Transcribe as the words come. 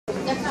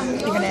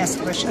You're going to ask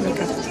the question.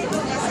 Okay.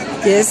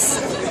 Yes.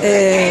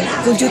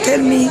 Could you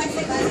tell me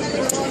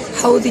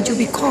how did you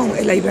become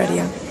a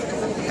librarian?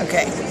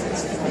 Okay.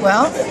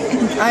 Well,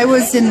 I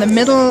was in the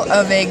middle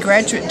of a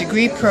graduate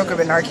degree program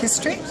in art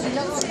history,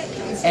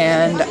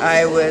 and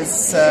I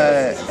was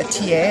a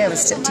TA. I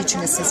was a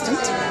teaching assistant,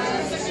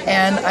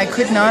 and I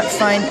could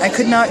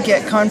not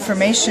get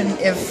confirmation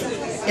if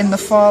in the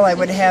fall I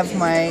would have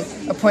my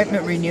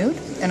appointment renewed,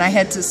 and I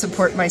had to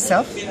support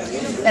myself.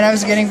 And I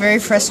was getting very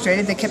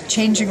frustrated. They kept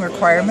changing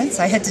requirements.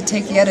 I had to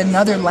take yet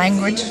another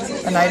language,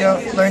 and I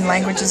don't learn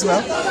languages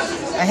well.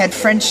 I had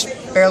French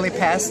barely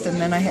passed, and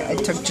then I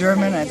took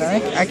German. I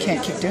thought, I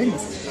can't keep doing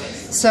this.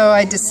 So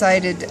I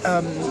decided,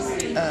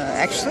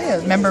 actually,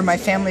 a member of my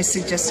family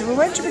suggested, well,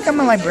 why don't you become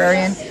a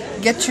librarian,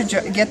 get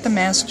the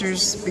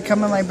master's,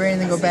 become a librarian,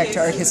 then go back to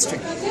art history.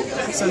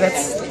 So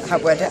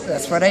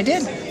that's what I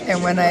did.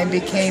 And when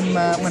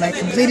I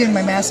completed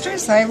my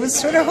master's, I was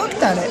sort of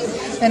hooked on it.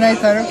 And I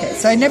thought, okay.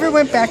 So I never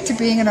went back to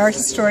being an art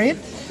historian,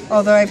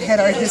 although I've had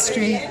art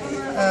history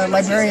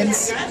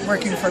librarians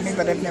working for me,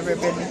 but I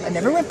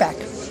never went back.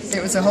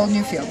 It was a whole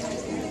new field.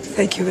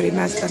 Thank you very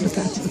much,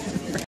 Danuta.